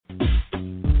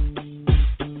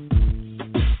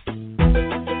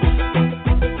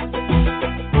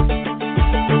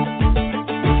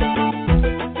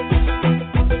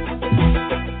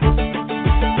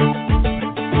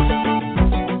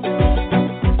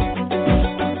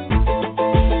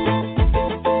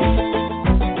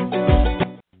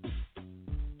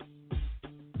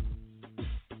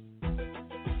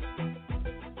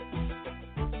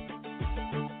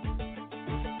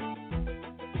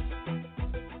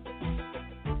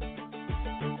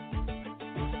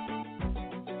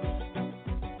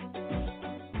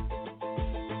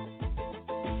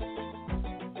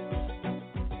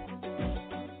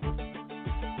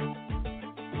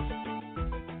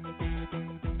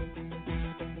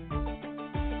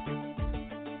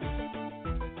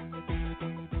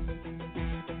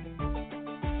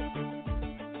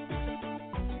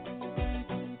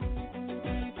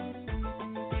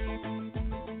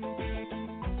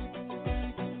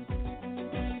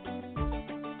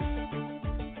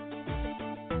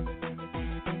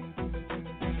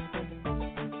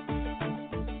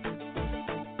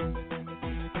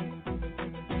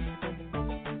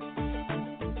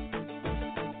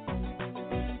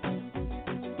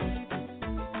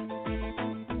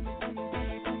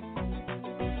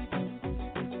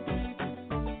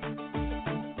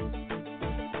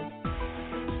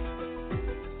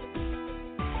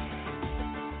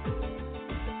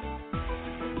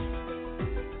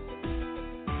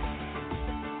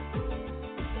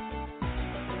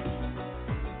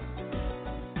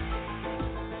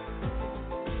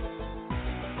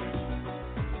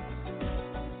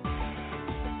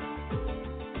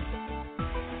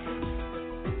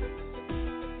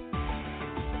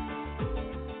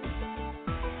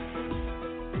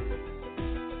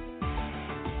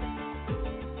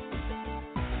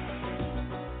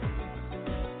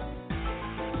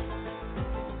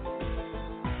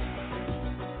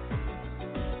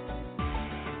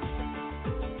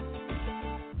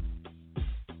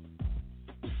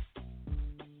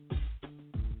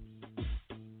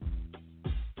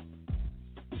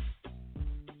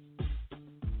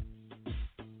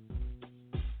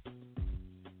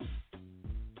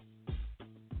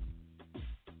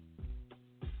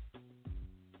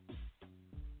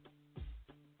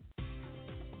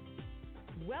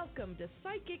Welcome to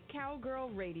Psychic Cowgirl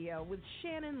Radio with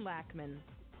Shannon Lackman.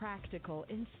 Practical,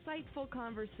 insightful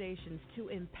conversations to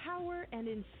empower and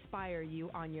inspire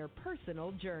you on your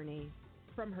personal journey.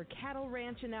 From her cattle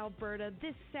ranch in Alberta,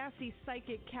 this sassy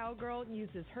psychic cowgirl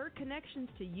uses her connections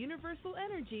to universal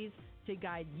energies to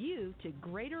guide you to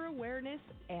greater awareness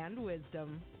and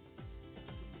wisdom.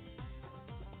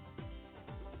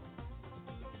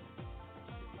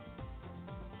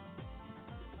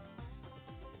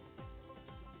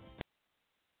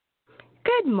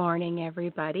 Good morning,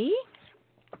 everybody.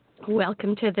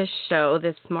 Welcome to the show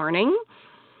this morning.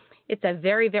 It's a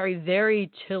very, very, very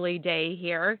chilly day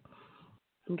here.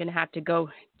 I'm going to have to go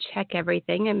check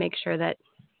everything and make sure that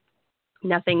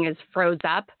nothing is froze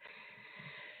up.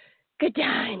 Good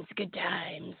times, good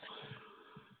times.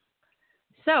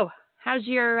 So, how's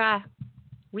your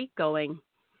week going?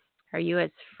 Are you as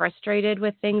frustrated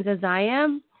with things as I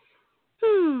am?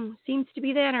 Seems to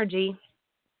be the energy.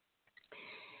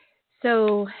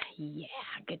 So, yeah,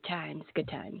 good times, good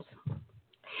times.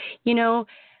 You know,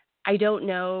 I don't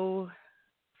know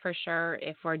for sure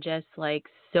if we're just like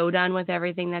so done with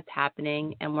everything that's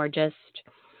happening and we're just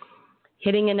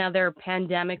hitting another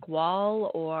pandemic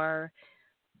wall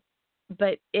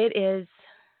but it is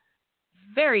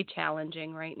very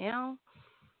challenging right now.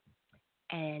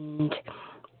 And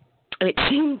it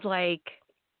seems like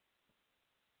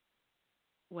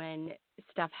when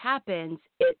stuff happens,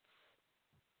 it's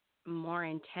more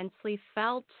intensely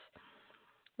felt,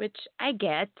 which I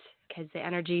get because the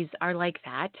energies are like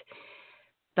that.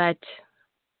 But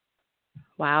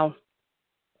wow.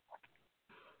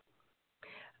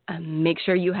 Make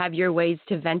sure you have your ways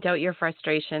to vent out your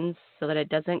frustrations so that it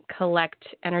doesn't collect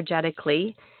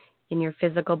energetically in your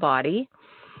physical body.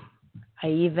 I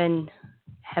even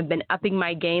have been upping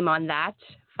my game on that,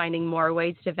 finding more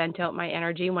ways to vent out my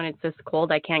energy when it's this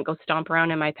cold. I can't go stomp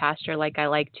around in my pasture like I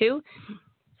like to.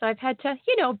 So I've had to,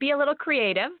 be a little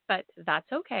creative, but that's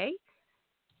okay.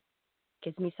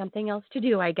 Gives me something else to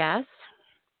do, I guess.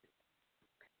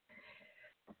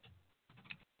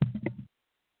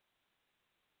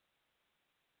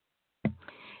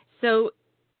 So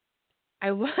I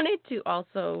wanted to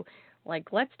also,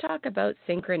 let's talk about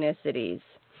synchronicities.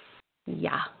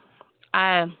 Yeah.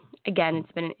 Again,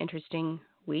 it's been an interesting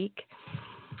week.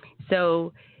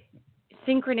 So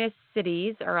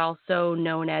synchronicities are also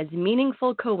known as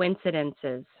meaningful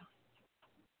coincidences.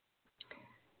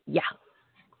 Yeah.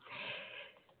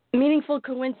 Meaningful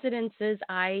coincidences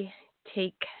I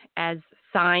take as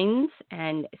signs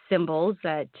and symbols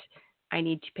that I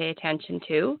need to pay attention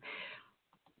to.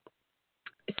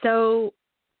 So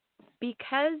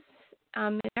because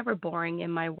it's never boring in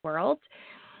my world,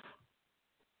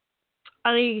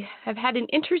 I have had an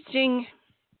interesting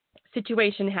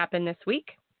situation happen this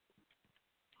week.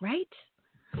 Right?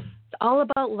 It's all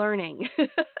about learning.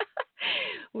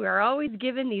 We're always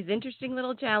given these interesting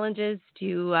little challenges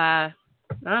to,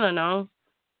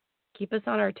 keep us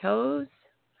on our toes.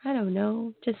 I don't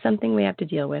know, just something we have to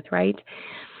deal with, right?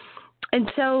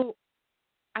 And so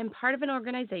I'm part of an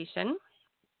organization,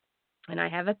 and I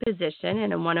have a position,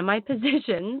 and one of my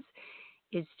positions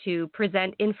is to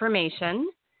present information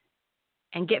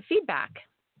and get feedback.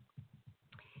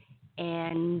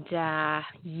 And,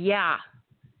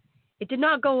 it did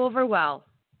not go over well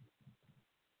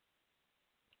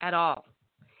at all.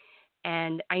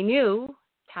 And I knew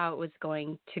how it was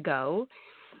going to go.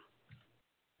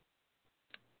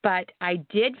 But I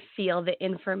did feel the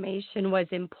information was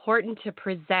important to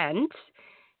present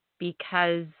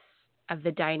because of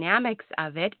the dynamics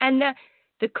of it and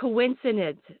the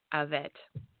coincidence of it.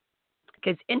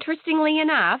 Because interestingly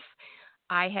enough,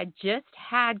 I had just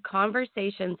had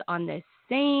conversations on this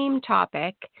same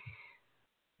topic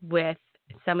with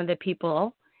some of the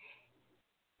people,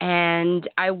 and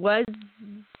I was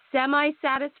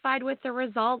semi-satisfied with the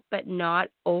result, but not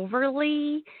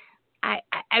overly.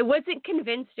 I wasn't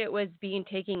convinced it was being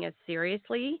taken as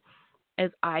seriously as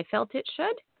I felt it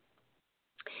should.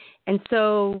 And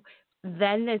so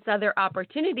then this other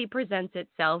opportunity presents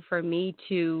itself for me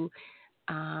to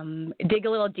dig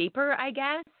a little deeper, I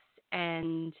guess.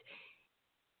 And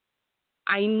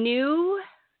I knew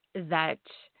that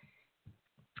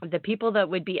the people that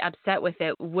would be upset with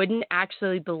it wouldn't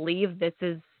actually believe this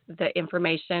is the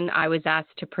information I was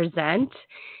asked to present.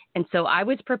 And so I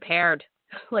was prepared.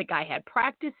 Like I had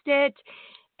practiced it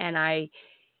and I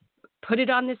put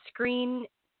it on the screen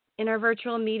in our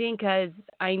virtual meeting because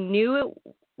I knew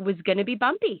it was going to be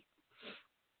bumpy.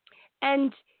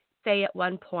 And say at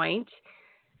one point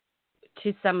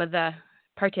to some of the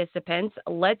participants,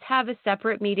 let's have a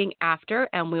separate meeting after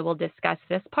and we will discuss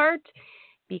this part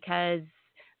because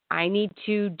I need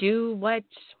to do what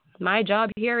my job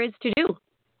here is to do.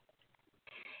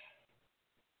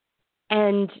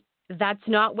 And that's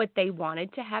not what they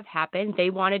wanted to have happen. They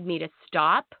wanted me to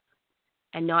stop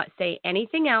and not say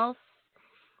anything else,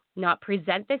 not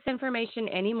present this information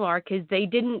anymore because they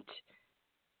didn't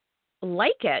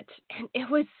like it. And it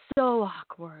was so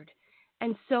awkward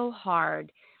and so hard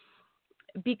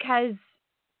because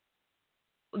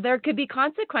there could be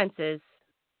consequences.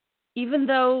 Even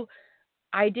though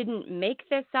I didn't make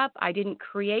this up, I didn't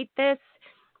create this,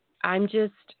 I'm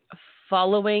just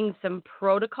following some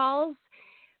protocols.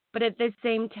 But at the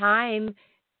same time,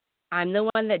 I'm the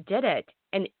one that did it.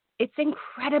 And it's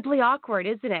incredibly awkward,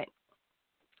 isn't it?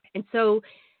 And so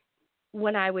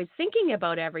when I was thinking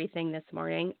about everything this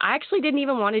morning, I actually didn't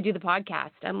even want to do the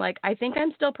podcast. I'm like, I think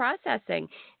I'm still processing.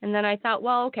 And then I thought,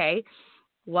 well, okay,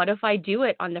 what if I do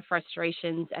it on the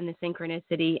frustrations and the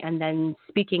synchronicity and then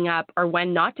speaking up or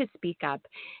when not to speak up?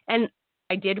 And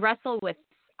I did wrestle with,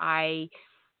 I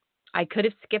could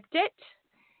have skipped it.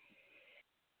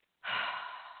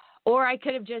 Or I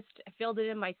could have just filled it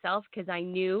in myself because I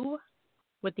knew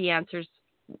what the answers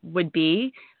would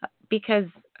be because,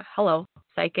 hello,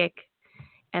 psychic.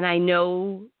 And I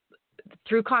know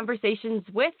through conversations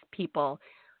with people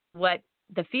what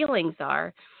the feelings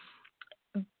are.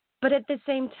 But at the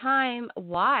same time,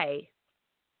 why?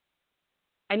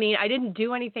 I mean, I didn't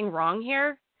do anything wrong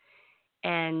here.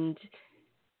 And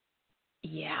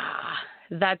yeah,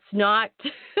 that's not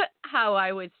how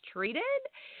I was treated.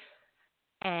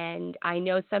 And I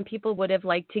know some people would have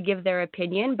liked to give their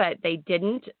opinion, but they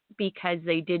didn't because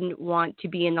they didn't want to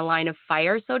be in the line of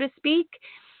fire, so to speak.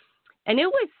 And it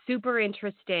was super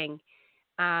interesting.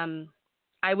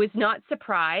 I was not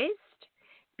surprised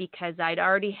because I'd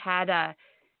already had a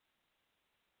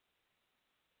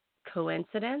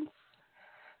coincidence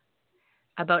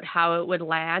about how it would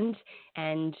land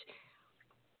and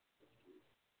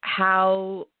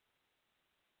how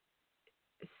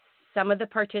some of the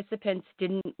participants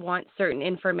didn't want certain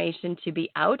information to be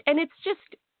out. And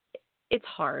it's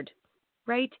hard,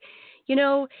 right? You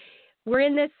know, we're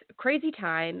in this crazy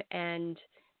time and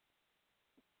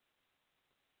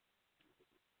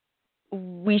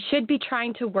we should be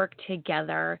trying to work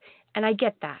together. And I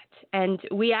get that. And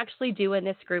we actually do in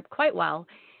this group quite well.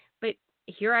 But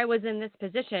here I was in this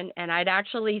position and I'd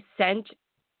actually sent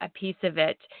a piece of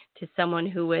it to someone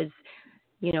who was,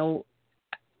 you know,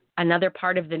 another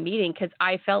part of the meeting because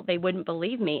I felt they wouldn't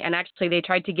believe me. And actually they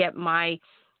tried to get my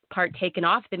part taken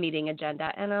off the meeting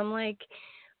agenda. And I'm like,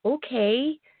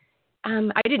 okay.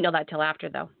 I didn't know that till after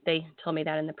though. They told me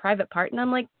that in the private part. And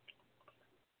I'm like,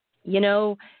 you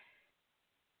know,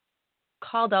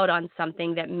 called out on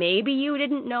something that maybe you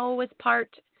didn't know was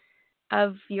part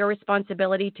of your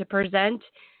responsibility to present,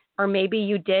 or maybe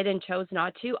you did and chose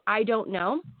not to. I don't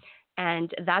know.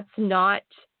 And that's not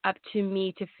up to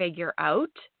me to figure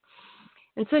out.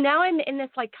 And so now I'm in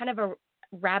this like kind of a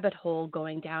rabbit hole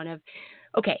going down of,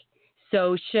 okay,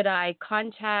 so should I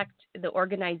contact the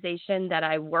organization that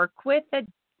I work with that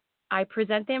I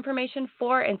present the information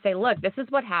for and say, look, this is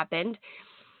what happened?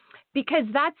 Because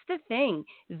that's the thing.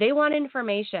 They want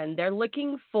information. They're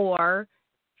looking for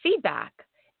feedback.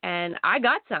 And I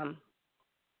got some.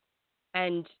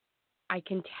 And I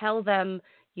can tell them,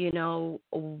 you know,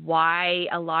 why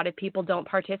a lot of people don't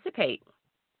participate.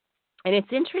 And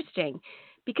it's interesting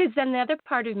because then the other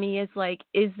part of me is like,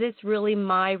 is this really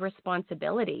my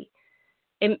responsibility?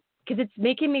 Because it's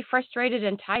making me frustrated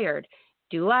and tired.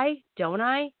 Do I? Don't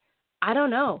I? I don't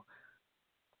know.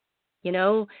 You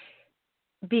know,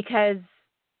 because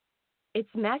it's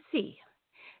messy.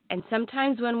 And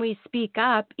sometimes when we speak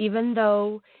up, even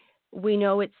though we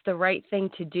know it's the right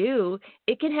thing to do,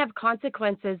 it can have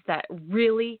consequences that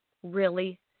really,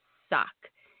 really suck.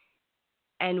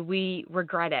 And we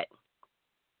regret it.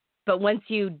 But once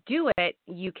you do it,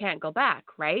 you can't go back,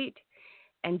 right?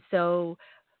 And so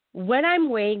when I'm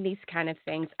weighing these kind of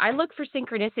things, I look for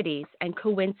synchronicities and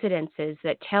coincidences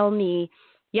that tell me,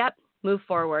 yep, move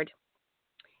forward.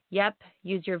 Yep,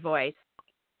 use your voice.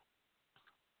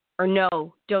 Or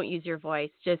no, don't use your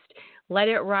voice. Just let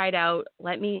it ride out.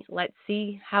 Let's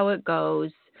see how it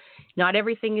goes. Not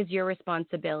everything is your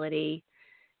responsibility.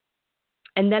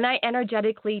 And then I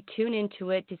energetically tune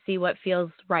into it to see what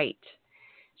feels right.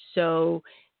 So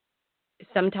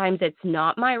sometimes it's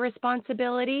not my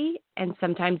responsibility, and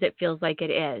sometimes it feels like it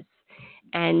is.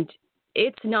 And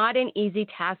it's not an easy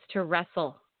task to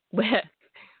wrestle with.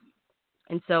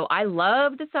 And so I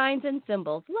love the signs and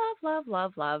symbols. Love, love,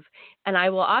 love, love. And I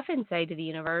will often say to the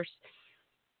universe,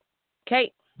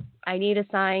 okay, I need a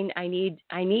sign. I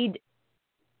need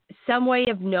some way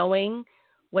of knowing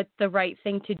what the right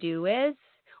thing to do is,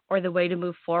 or the way to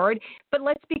move forward. But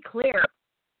let's be clear,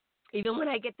 even when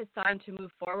I get the sign to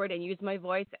move forward and use my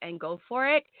voice and go for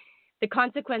it, the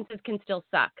consequences can still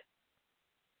suck.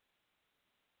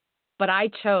 But I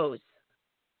chose.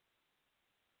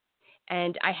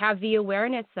 And I have the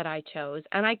awareness that I chose,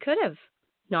 and I could have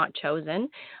not chosen.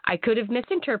 I could have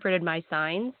misinterpreted my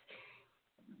signs,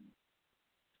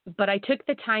 but I took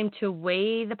the time to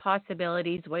weigh the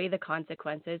possibilities, weigh the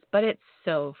consequences, but it's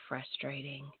so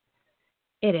frustrating.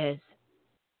 It is.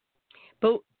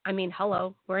 But, I mean,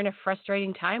 hello, we're in a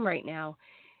frustrating time right now.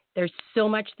 There's so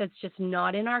much that's just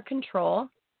not in our control,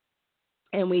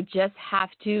 and we just have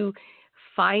to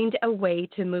find a way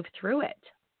to move through it.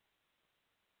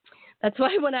 That's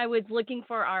why when I was looking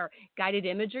for our guided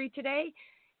imagery today,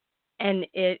 and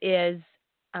it is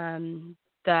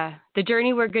the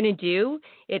journey we're going to do,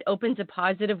 it opens a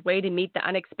positive way to meet the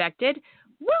unexpected.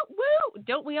 Woo, woo!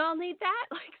 Don't we all need that?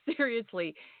 Like,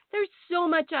 seriously, there's so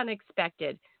much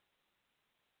unexpected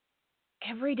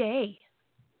every day.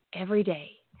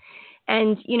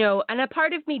 And, and a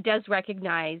part of me does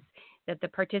recognize that the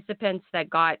participants that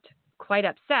got quite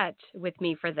upset with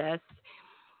me for this,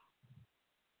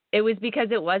 it was because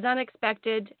it was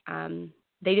unexpected.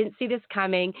 They didn't see this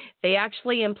coming. They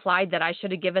actually implied that I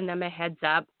should have given them a heads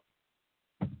up.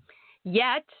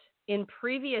 Yet, in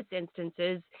previous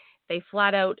instances, they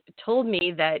flat out told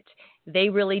me that they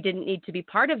really didn't need to be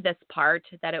part of this part,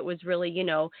 that it was really,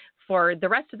 for the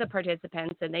rest of the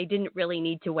participants, and they didn't really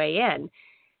need to weigh in.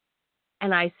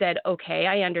 And I said, okay,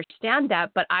 I understand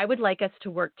that, but I would like us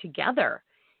to work together.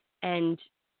 And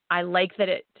I like that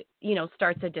it,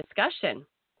 starts a discussion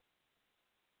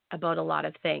about a lot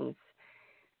of things.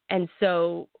 And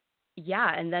so,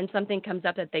 and then something comes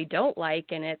up that they don't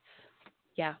like, and it's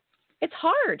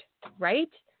hard, right?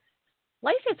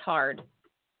 Life is hard.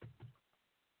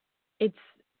 It's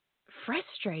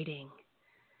frustrating.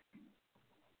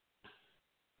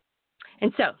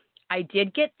 And so I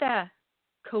did get the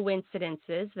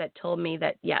coincidences that told me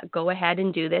that, go ahead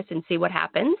and do this and see what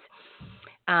happens.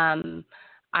 I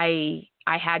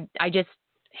just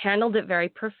handled it very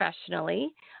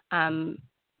professionally. When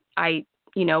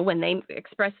they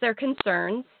expressed their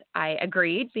concerns, I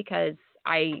agreed because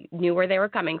I knew where they were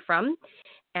coming from.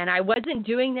 And I wasn't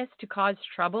doing this to cause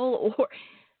trouble, or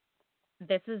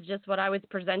this is just what I was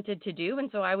presented to do. And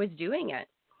so I was doing it.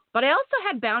 But I also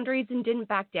had boundaries and didn't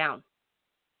back down.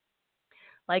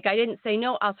 Like, I didn't say,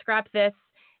 no, I'll scrap this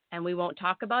and we won't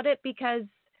talk about it, because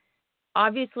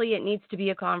obviously it needs to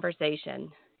be a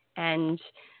conversation. And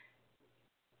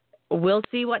we'll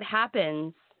see what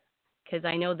happens, because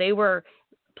I know they were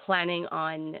planning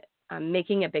on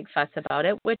making a big fuss about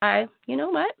it, which you know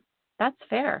what? That's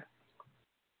fair.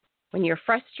 When you're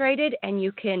frustrated and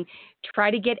you can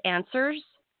try to get answers,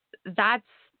 that's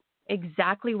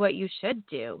exactly what you should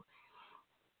do.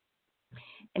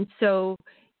 And so,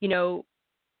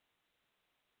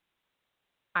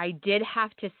 I did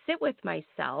have to sit with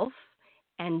myself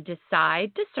and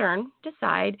discern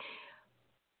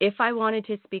if I wanted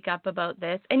to speak up about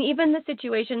this. And even the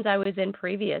situations I was in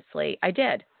previously, I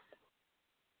did.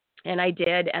 And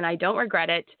I don't regret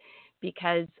it,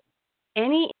 because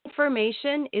any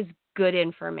information is good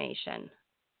information,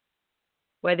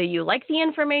 whether you like the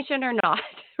information or not,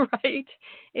 right?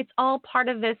 It's all part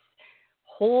of this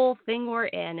whole thing we're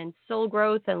in, and soul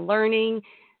growth and learning.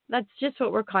 That's just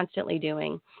what we're constantly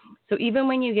doing. So even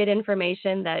when you get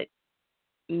information that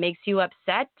makes you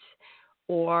upset,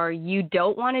 or you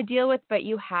don't want to deal with, but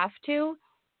you have to,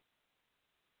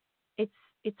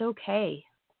 it's okay.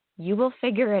 You will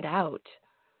figure it out.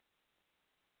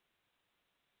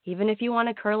 Even if you want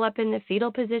to curl up in the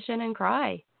fetal position and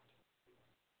cry.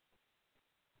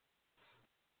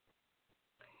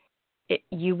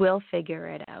 You will figure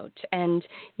it out. And,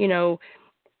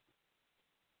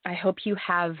 I hope you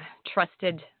have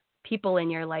trusted people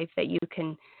in your life that you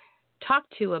can talk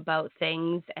to about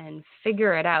things and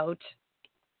figure it out.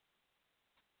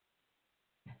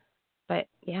 But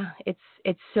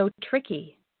it's so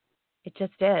tricky. It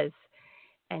just is.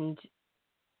 And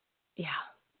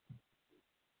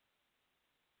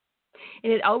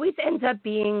and it always ends up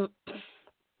being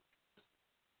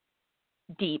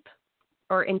deep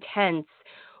or intense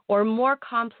or more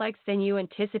complex than you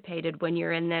anticipated when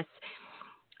you're in this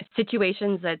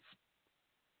situations that's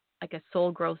like a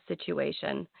soul growth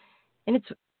situation. And it's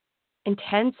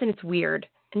intense and it's weird,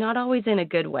 and not always in a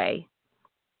good way.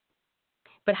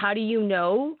 But how do you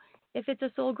know if it's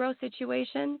a soul growth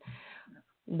situation?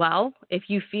 Well, if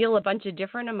you feel a bunch of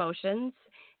different emotions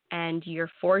and you're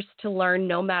forced to learn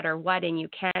no matter what, and you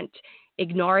can't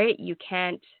ignore it, you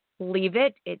can't leave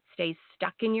it, it stays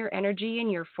stuck in your energy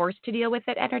and you're forced to deal with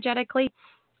it energetically,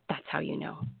 That's how you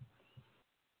know.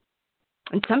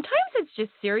 And sometimes it's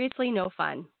just seriously no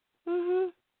fun.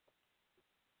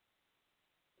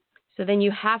 So then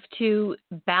you have to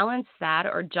balance that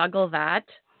or juggle that.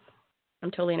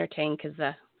 I'm totally entertained because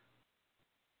the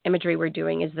imagery we're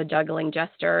doing is the juggling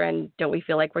jester, and don't we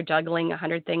feel like we're juggling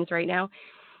 100 things right now?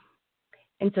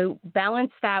 And so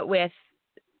balance that with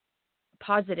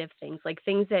positive things, like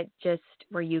things that just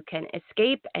where you can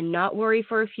escape and not worry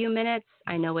for a few minutes.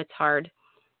 I know it's hard.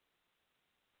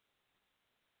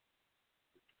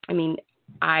 I mean,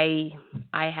 I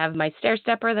have my stair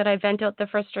stepper that I vent out the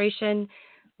frustration.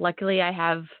 Luckily, I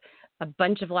have a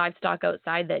bunch of livestock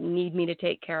outside that need me to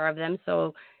take care of them,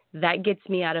 so that gets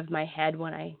me out of my head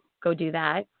when I go do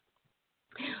that.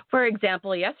 For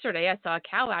example, yesterday I saw a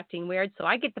cow acting weird, so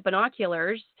I get the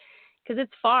binoculars because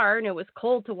it's far and it was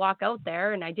cold to walk out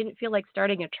there, and I didn't feel like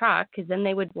starting a truck because then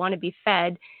they would want to be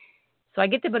fed. So I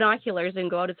get the binoculars and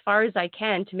go out as far as I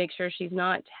can to make sure she's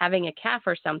not having a calf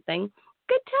or something.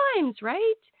 Good times,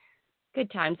 right?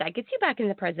 Good times. That gets you back in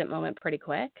the present moment pretty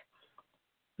quick.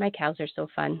 My cows are so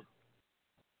fun.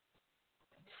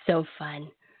 So fun.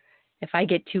 If I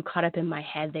get too caught up in my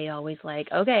head, they always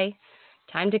like, okay,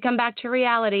 time to come back to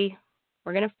reality.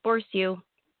 We're going to force you.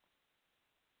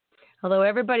 Although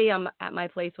everybody at my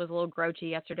place was a little grouchy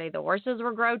yesterday. The horses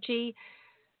were grouchy.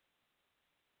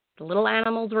 The little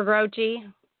animals were grouchy.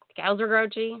 The cows were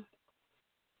grouchy.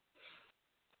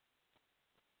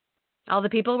 All the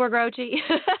people were grouchy.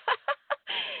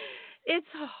 It's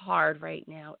hard right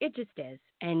now. It just is.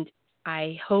 And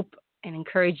I hope and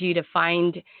encourage you to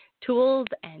find tools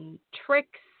and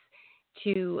tricks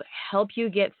to help you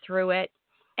get through it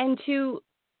and to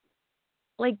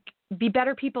be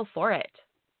better people for it,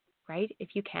 right? If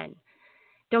you can.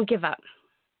 Don't give up.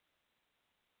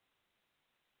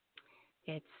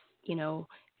 It's,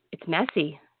 it's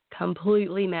messy,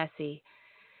 completely messy.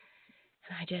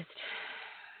 And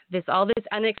all this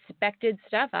unexpected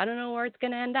stuff, I don't know where it's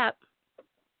going to end up.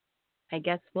 I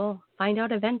guess we'll find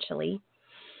out eventually.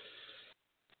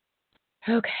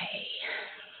 Okay.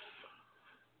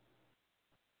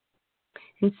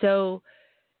 And so,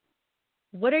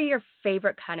 what are your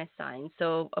favorite kind of signs?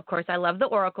 So, of course, I love the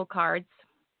oracle cards.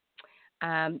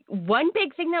 One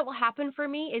big thing that will happen for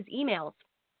me is emails.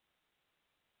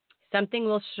 Something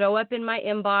will show up in my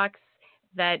inbox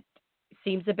that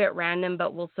seems a bit random,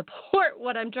 but will support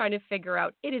what I'm trying to figure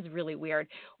out. It is really weird.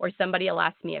 Or somebody will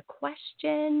ask me a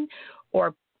question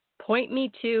or point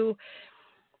me to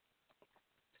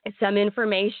some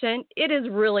information. It is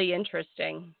really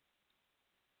interesting.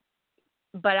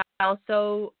 But I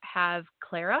also have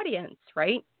clairaudience,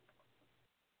 right?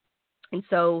 And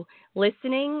so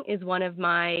listening is one of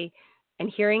and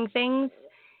hearing things.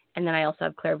 And then I also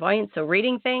have clairvoyance, so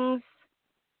reading things.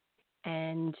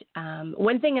 And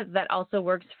one thing that also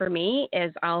works for me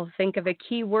is I'll think of a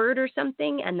keyword or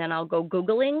something, and then I'll go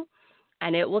Googling,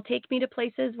 and it will take me to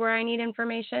places where I need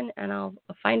information, and I'll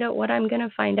find out what I'm going to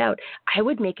find out. I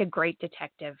would make a great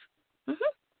detective.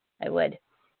 I would.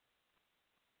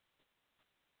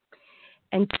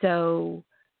 And so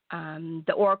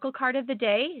the oracle card of the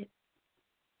day,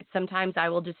 sometimes I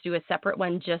will just do a separate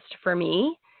one just for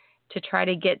me to try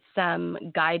to get some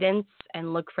guidance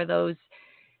and look for those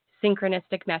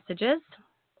synchronistic messages.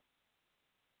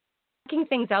 Working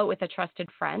things out with a trusted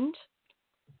friend,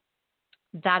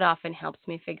 that often helps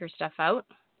me figure stuff out.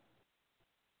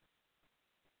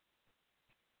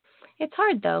 It's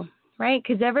hard though, right?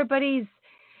 Because everybody's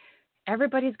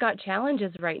got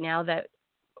challenges right now that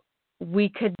we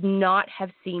could not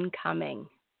have seen coming.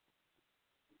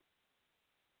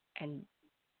 And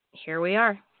here we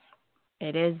are.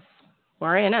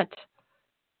 We're in it.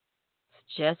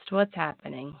 It's just what's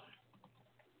happening.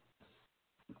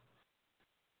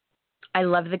 I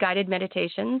love the guided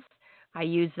meditations. I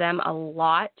use them a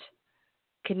lot.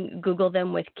 Can Google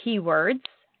them with keywords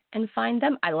and find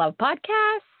them. I love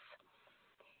podcasts.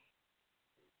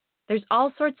 There's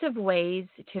all sorts of ways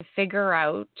to figure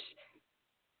out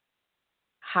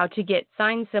how to get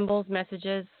signs, symbols,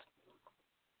 messages.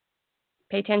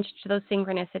 Pay attention to those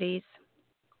synchronicities.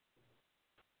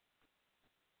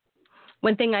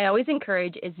 One thing I always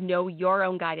encourage is know your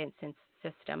own guidance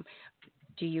system.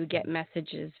 Do you get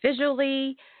messages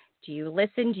visually? Do you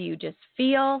listen? Do you just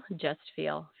feel? Just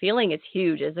feel. Feeling is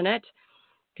huge, isn't it?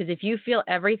 Because if you feel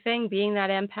everything, being that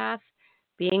empath,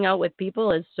 being out with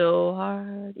people is so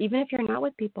hard, even if you're not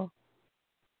with people.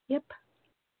 Yep.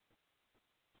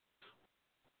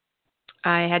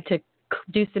 I had to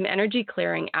do some energy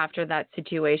clearing after that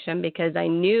situation because I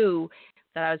knew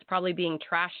that I was probably being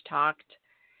trash talked.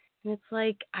 And it's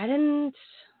like,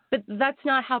 but that's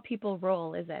not how people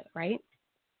roll, is it, right?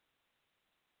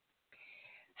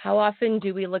 How often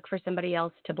do we look for somebody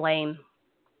else to blame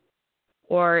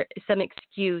or some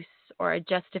excuse or a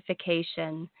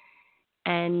justification?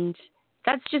 And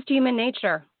that's just human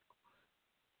nature.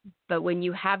 But when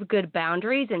you have good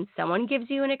boundaries and someone gives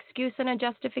you an excuse and a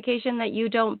justification that you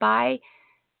don't buy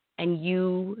and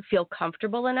you feel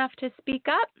comfortable enough to speak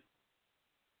up,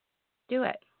 do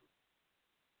it.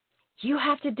 You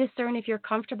have to discern if you're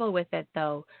comfortable with it,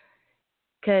 though,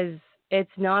 because it's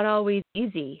not always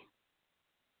easy.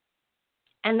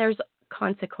 And there's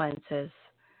consequences.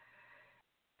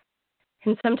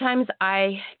 And sometimes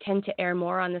I tend to err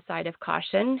more on the side of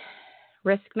caution,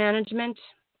 risk management,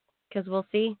 because we'll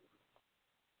see.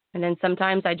 And then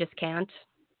sometimes I just can't.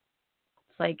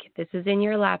 It's like, this is in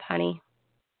your lap, honey.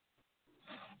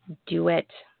 Do it.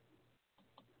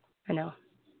 I know.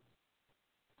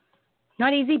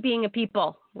 Not easy being a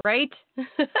people, right?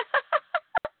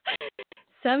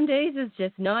 Some days it's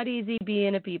just not easy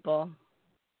being a people.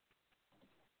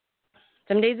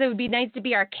 Some days it would be nice to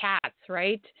be our cats,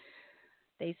 right?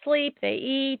 They sleep, they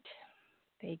eat,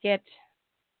 they get,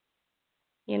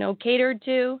 catered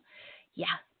to. Yeah,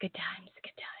 good times,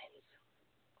 good times.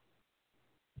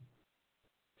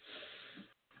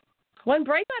 One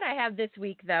bright spot I have this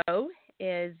week, though,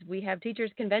 is we have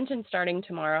Teachers Convention starting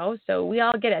tomorrow, so we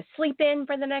all get a sleep in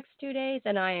for the next 2 days,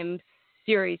 and I am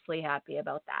seriously happy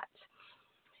about that.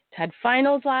 Had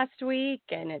finals last week,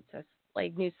 and it's a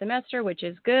new semester, which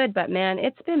is good, but man,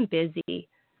 it's been busy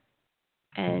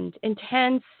and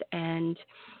intense, and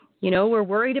we're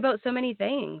worried about so many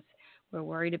things. We're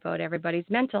worried about everybody's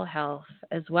mental health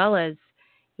as well as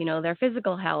their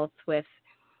physical health with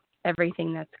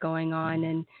everything that's going on,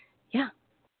 and yeah,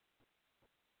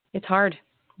 it's hard.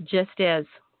 Just is,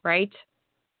 right?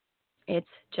 It's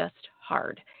just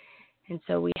hard. And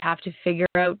so we have to figure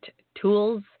out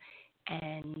tools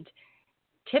and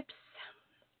tips.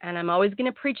 And I'm always going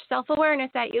to preach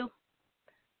self-awareness at you.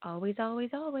 Always, always,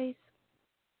 always.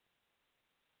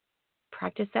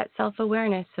 Practice that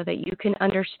self-awareness so that you can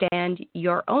understand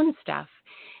your own stuff.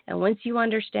 And once you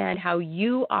understand how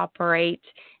you operate,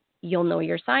 you'll know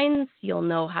your signs, you'll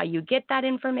know how you get that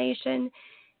information,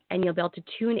 and you'll be able to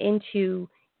tune into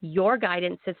your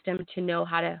guidance system to know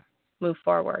how to move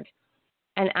forward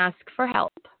and ask for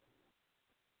help.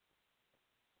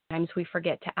 Sometimes we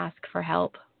forget to ask for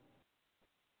help.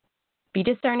 Be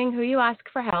discerning who you ask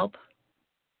for help.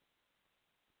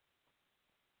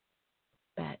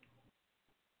 But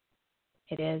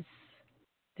this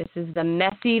is the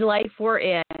messy life we're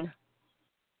in.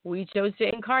 We chose to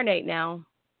incarnate now.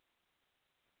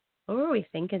 What were we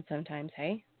thinking sometimes,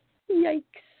 hey? Yikes.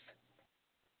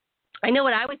 I know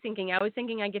what I was thinking. I was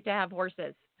thinking I get to have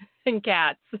horses and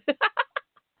cats.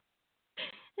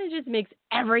 It just makes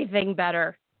everything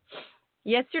better.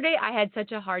 Yesterday, I had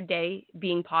such a hard day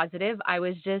being positive. I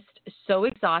was just so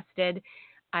exhausted.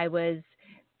 I was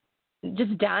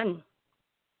just done.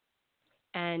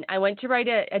 And I went to write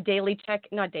a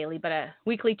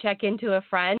weekly check-in to a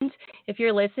friend. If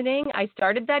you're listening, I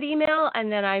started that email,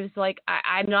 and then I was like,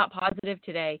 I'm not positive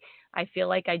today. I feel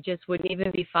like I just wouldn't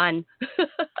even be fun.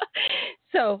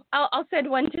 So I'll send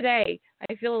one today.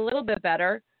 I feel a little bit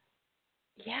better.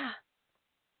 Yeah.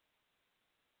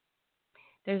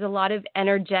 There's a lot of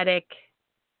energetic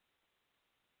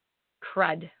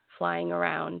crud flying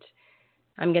around.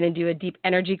 I'm going to do a deep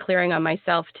energy clearing on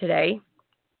myself today.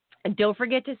 And don't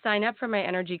forget to sign up for my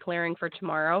energy clearing for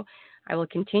tomorrow. I will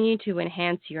continue to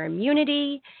enhance your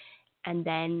immunity. And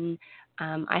then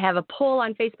I have a poll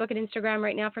on Facebook and Instagram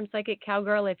right now from Psychic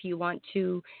Cowgirl. If you want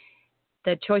to,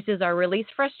 the choices are release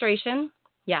frustration.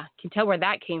 Yeah, can tell where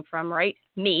that came from, right?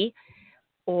 Me.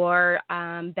 Or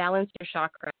balance your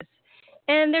chakras.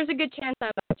 And there's a good chance I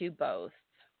might do both.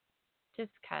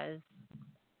 Just because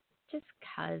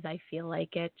I feel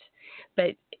like it.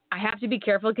 But I have to be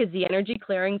careful because the energy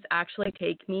clearings actually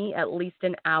take me at least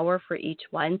an hour for each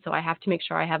one. So I have to make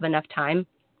sure I have enough time.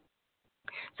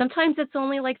 Sometimes it's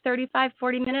only like 35,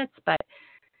 40 minutes, but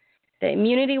the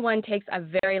immunity one takes a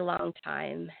very long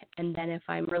time. And then if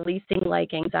I'm releasing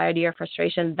like anxiety or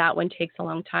frustration, that one takes a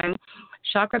long time.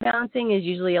 Chakra balancing is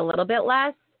usually a little bit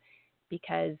less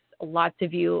because lots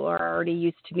of you are already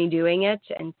used to me doing it.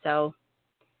 And so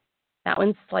that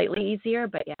one's slightly easier,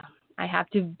 but yeah, I have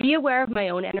to be aware of my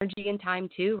own energy and time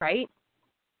too, right?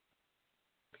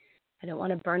 I don't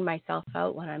want to burn myself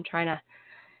out when I'm trying to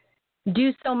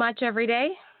do so much every day.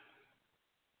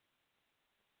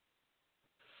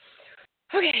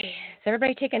 Okay, so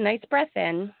everybody take a nice breath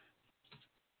in.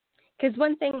 Because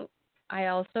one thing I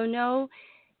also know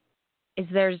is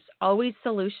there's always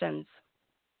solutions.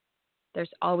 There's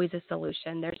always a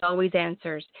solution. There's always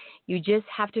answers. You just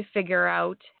have to figure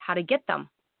out how to get them.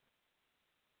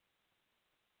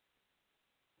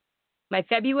 My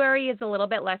February is a little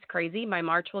bit less crazy. My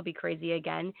March will be crazy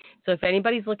again. So if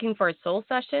anybody's looking for a soul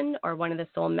session or one of the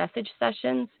soul message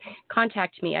sessions,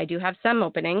 contact me. I do have some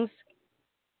openings.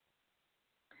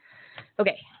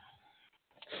 Okay.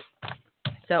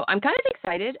 So I'm kind of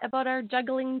excited about our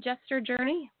juggling jester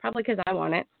journey, probably because I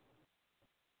want it.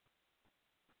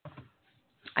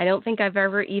 I don't think I've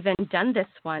ever even done this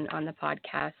one on the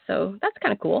podcast, so that's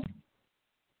kind of cool.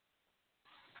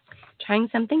 Trying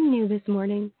something new this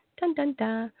morning. Dun, dun,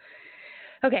 dun.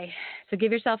 Okay, so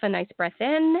give yourself a nice breath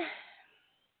in.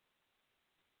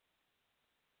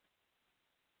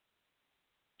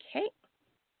 Okay.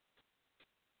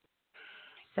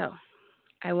 So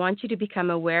I want you to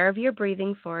become aware of your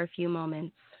breathing for a few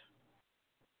moments.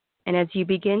 And as you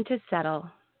begin to settle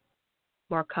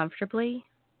more comfortably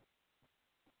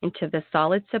into the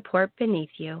solid support beneath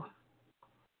you,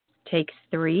 take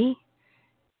 3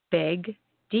 big,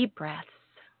 deep breaths.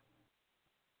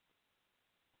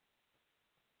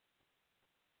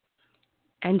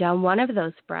 And on one of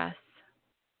those breaths,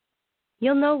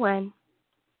 you'll know when,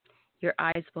 your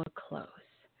eyes will close.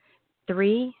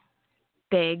 3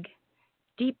 big,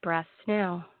 deep breaths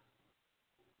now.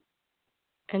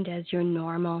 And as your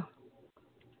normal,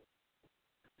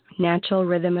 natural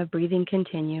rhythm of breathing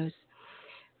continues,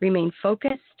 remain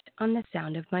focused on the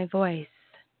sound of my voice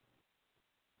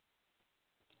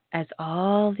as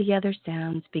all the other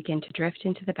sounds begin to drift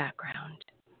into the background.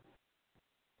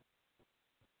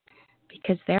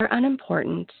 Because they're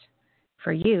unimportant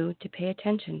for you to pay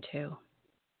attention to.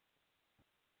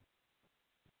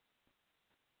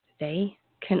 They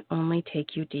can only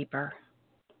take you deeper.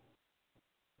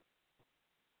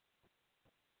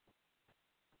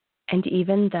 And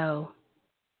even though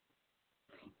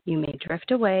you may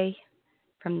drift away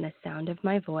from the sound of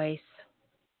my voice,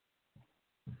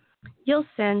 you'll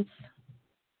sense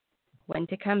when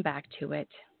to come back to it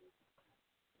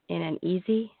in an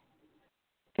easy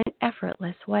and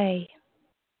effortless way.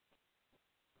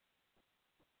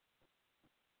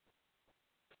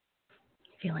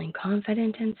 Feeling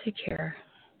confident and secure.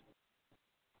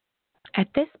 At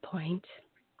this point,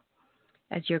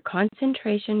 as your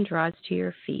concentration draws to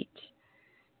your feet,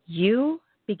 you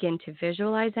begin to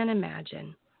visualize and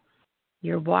imagine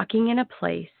you're walking in a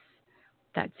place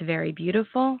that's very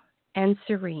beautiful and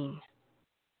serene.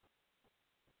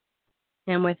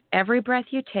 And with every breath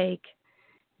you take,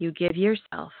 you give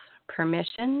yourself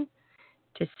permission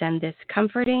to send this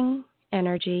comforting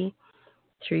energy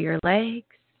through your legs,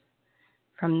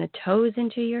 from the toes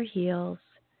into your heels,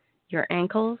 your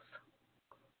ankles,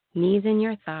 knees, and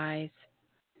your thighs.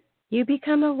 You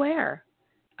become aware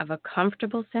of a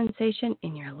comfortable sensation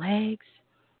in your legs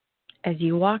as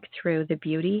you walk through the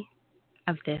beauty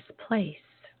of this place.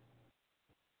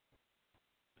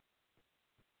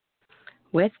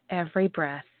 With every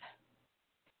breath,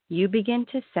 you begin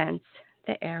to sense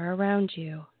the air around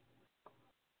you,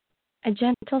 a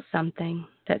gentle something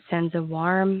that sends a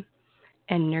warm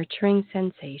and nurturing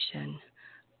sensation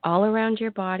all around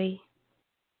your body,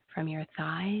 from your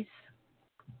thighs,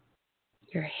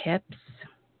 your hips,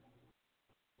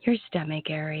 your stomach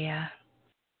area,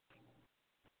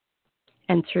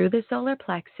 and through the solar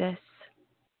plexus,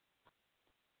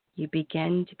 you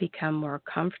begin to become more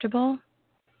comfortable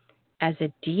as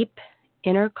a deep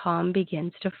inner calm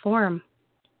begins to form.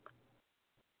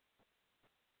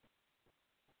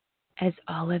 As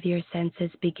all of your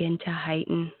senses begin to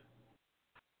heighten,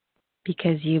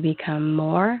 because you become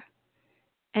more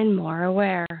and more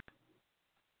aware.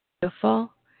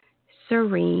 Beautiful,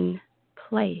 serene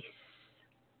place.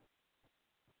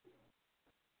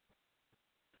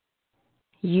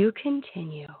 You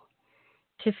continue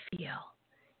to feel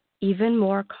even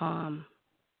more calm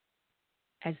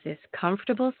as this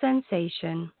comfortable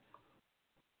sensation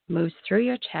moves through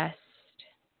your chest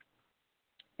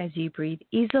as you breathe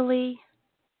easily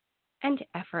and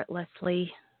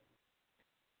effortlessly,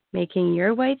 making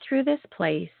your way through this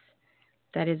place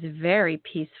that is very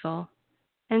peaceful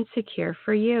and secure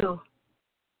for you.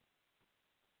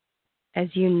 As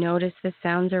you notice the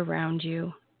sounds around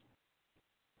you,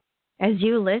 as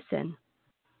you listen,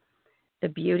 the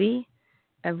beauty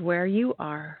of where you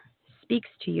are speaks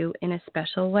to you in a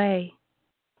special way.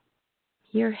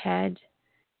 Your head,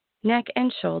 neck,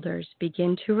 and shoulders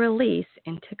begin to release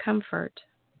into comfort.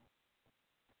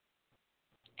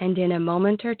 And in a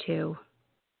moment or two,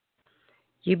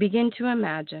 you begin to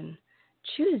imagine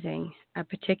choosing a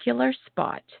particular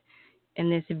spot in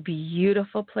this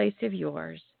beautiful place of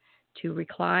yours to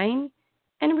recline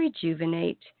and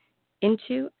rejuvenate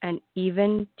into an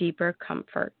even deeper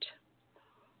comfort.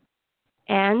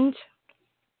 And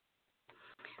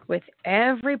with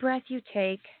every breath you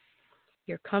take,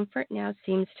 Your comfort now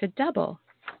seems to double,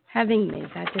 having made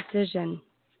that decision.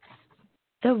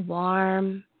 The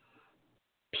warm,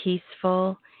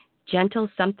 peaceful, gentle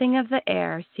something of the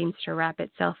air seems to wrap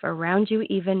itself around you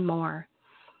even more,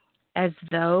 as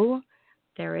though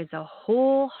there is a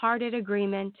wholehearted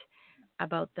agreement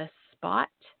about the spot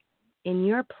in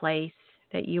your place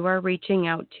that you are reaching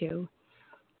out to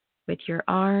with your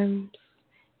arms,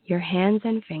 your hands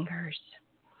and fingers,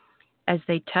 as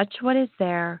they touch what is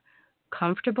there,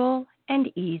 comfortable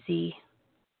and easy.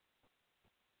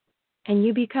 And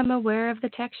you become aware of the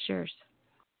textures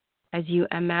as you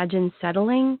imagine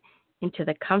settling into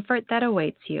the comfort that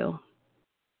awaits you.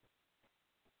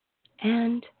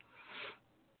 And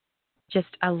just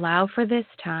allow for this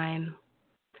time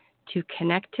to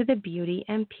connect to the beauty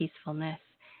and peacefulness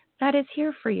that is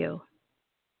here for you.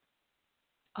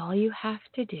 All you have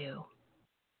to do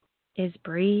is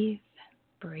breathe,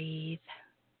 breathe,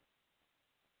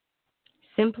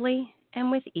 simply and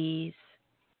with ease,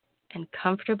 and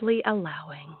comfortably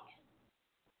allowing.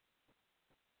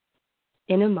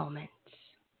 In a moment,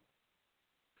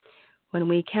 when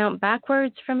we count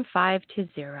backwards from 5 to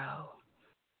 0,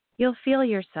 you'll feel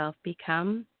yourself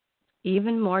become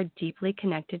even more deeply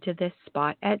connected to this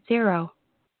spot at 0.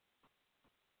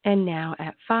 And now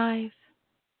at 5,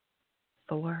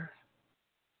 4,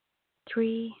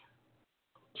 3,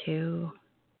 2,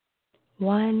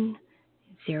 1,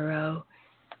 0.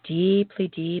 Deeply,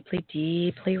 deeply,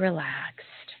 deeply relaxed.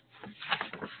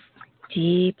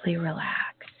 Deeply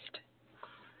relaxed.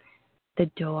 The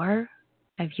door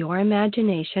of your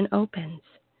imagination opens,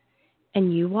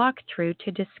 and you walk through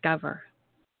to discover,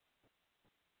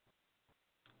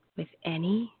 with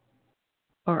any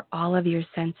or all of your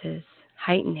senses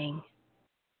heightening,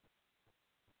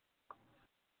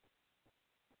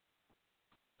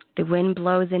 the wind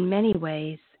blows in many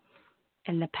ways,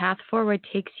 and the path forward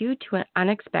takes you to an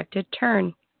unexpected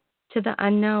turn, to the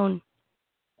unknown,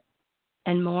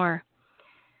 and more,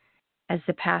 as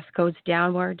the path goes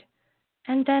downward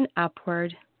and then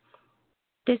upward,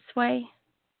 this way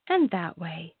and that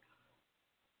way,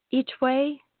 each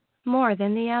way more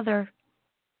than the other,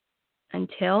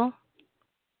 until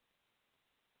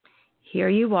here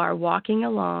you are walking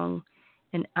along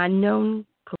an unknown,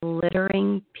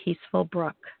 glittering, peaceful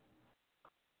brook.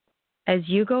 As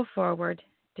you go forward,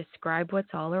 describe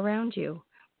what's all around you.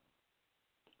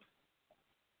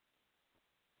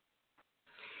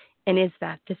 And is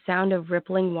that the sound of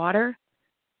rippling water,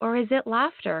 or is it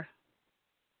laughter?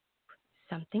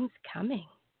 Something's coming.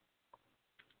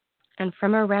 And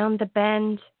from around the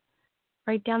bend,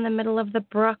 right down the middle of the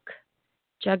brook,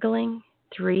 juggling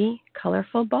 3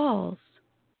 colorful balls.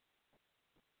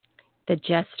 The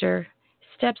jester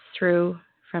steps through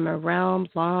from a realm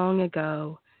long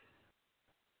ago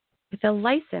with a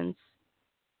license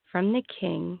from the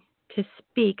king to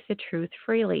speak the truth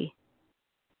freely.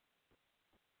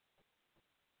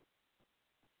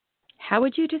 How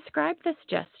would you describe this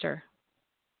jester?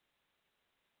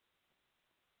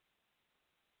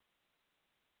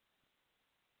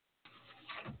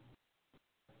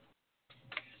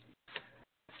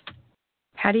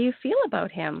 How do you feel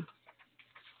about him?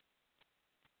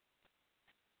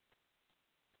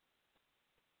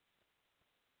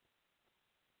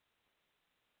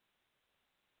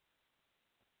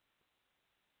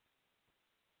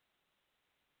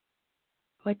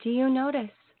 What do you notice?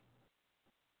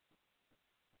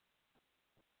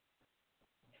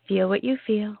 Feel what you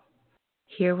feel,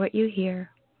 hear what you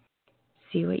hear,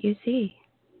 see what you see.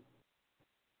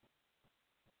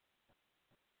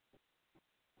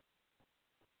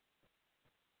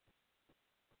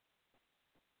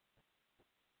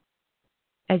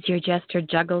 As your jester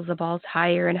juggles the balls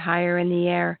higher and higher in the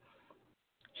air,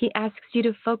 he asks you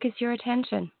to focus your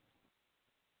attention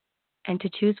and to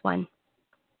choose one.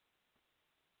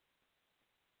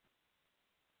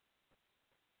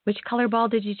 Which color ball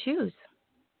did you choose?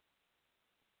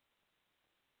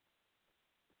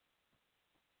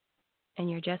 And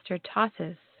your jester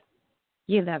tosses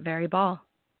you that very ball.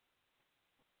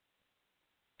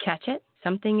 Catch it?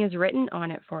 Something is written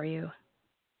on it for you.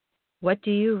 What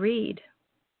do you read?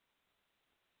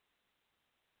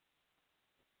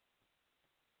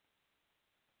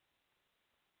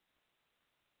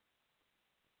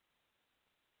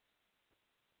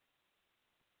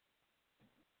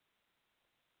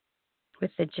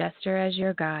 With the jester as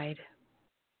your guide,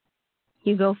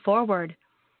 you go forward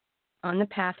on the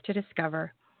path to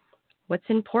discover what's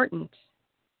important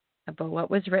about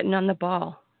what was written on the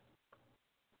ball.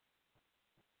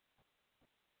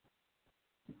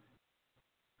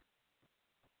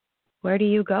 Where do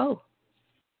you go?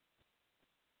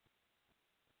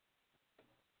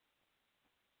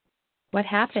 What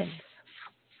happens?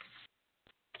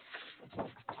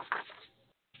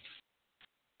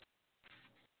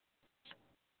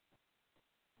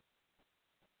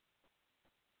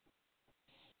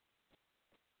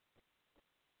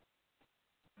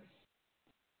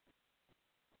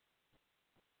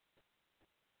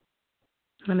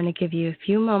 I'm going to give you a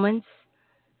few moments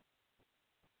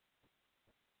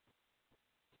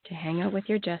to hang out with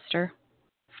your jester.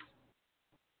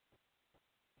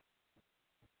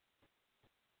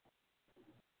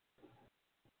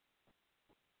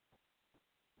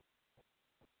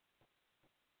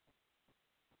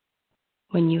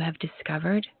 When you have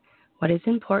discovered what is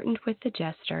important with the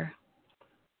jester,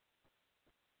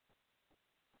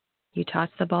 you toss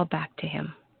the ball back to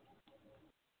him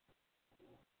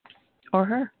or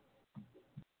her.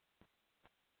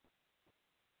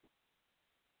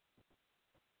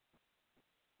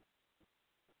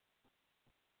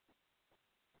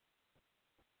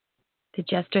 The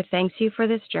jester thanks you for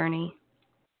this journey.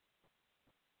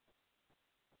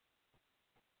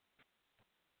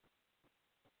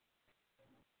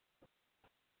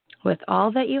 With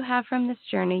all that you have from this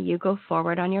journey, you go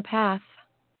forward on your path.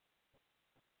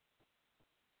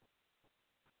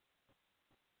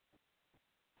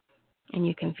 And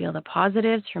you can feel the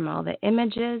positives from all the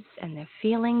images and the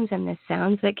feelings and the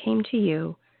sounds that came to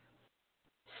you.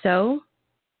 So,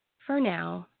 for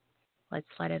now, let's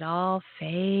let it all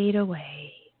fade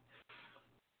away,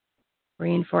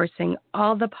 reinforcing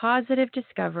all the positive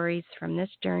discoveries from this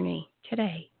journey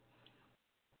today.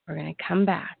 We're going to come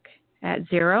back at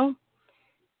 0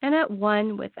 and at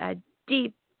 1 with a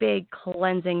deep, big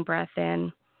cleansing breath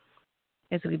in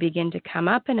as we begin to come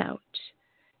up and out.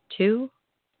 2,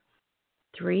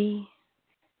 3,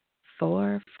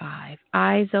 4, 5.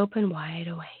 Eyes open, wide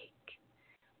awake.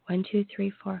 1, 2,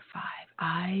 3, 4, 5.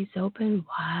 Eyes open,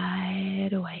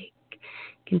 wide awake. You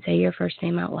can say your first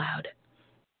name out loud.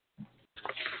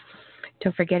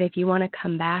 Don't forget, if you want to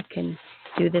come back and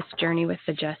do this journey with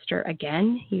the jester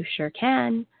again, you sure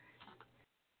can.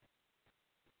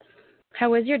 How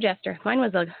was your jester? Mine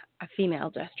was a female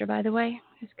jester, by the way,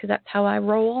 just because that's how I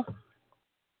roll.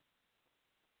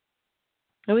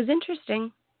 It was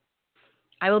interesting.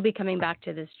 I will be coming back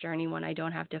to this journey when I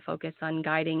don't have to focus on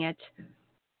guiding it.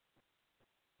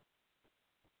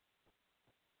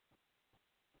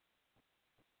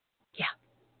 Yeah,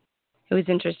 it was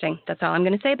interesting. That's all I'm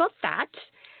going to say about that.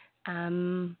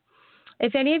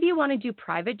 If any of you want to do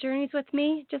private journeys with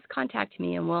me, just contact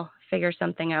me and we'll figure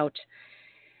something out.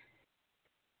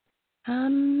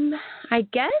 I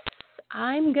guess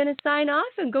I'm going to sign off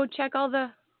and go check all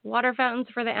the water fountains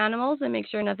for the animals and make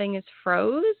sure nothing is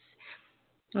froze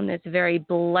on this very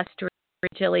blustery,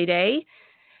 chilly day.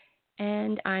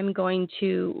 And I'm going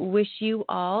to wish you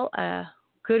all a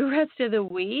good rest of the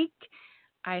week.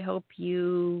 I hope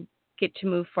you get to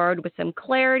move forward with some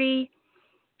clarity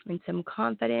and some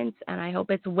confidence, and I hope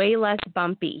it's way less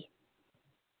bumpy.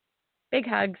 Big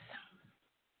hugs.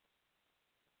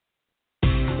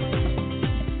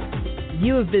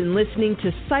 You have been listening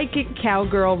to Psychic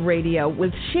Cowgirl Radio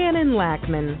with Shannon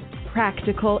Lackman.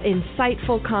 Practical,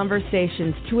 insightful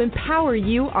conversations to empower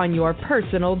you on your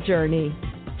personal journey.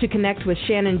 To connect with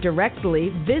Shannon directly,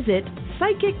 visit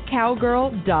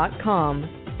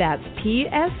psychiccowgirl.com. That's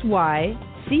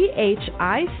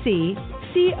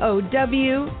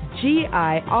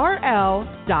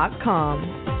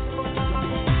Psychiccowgirl.com.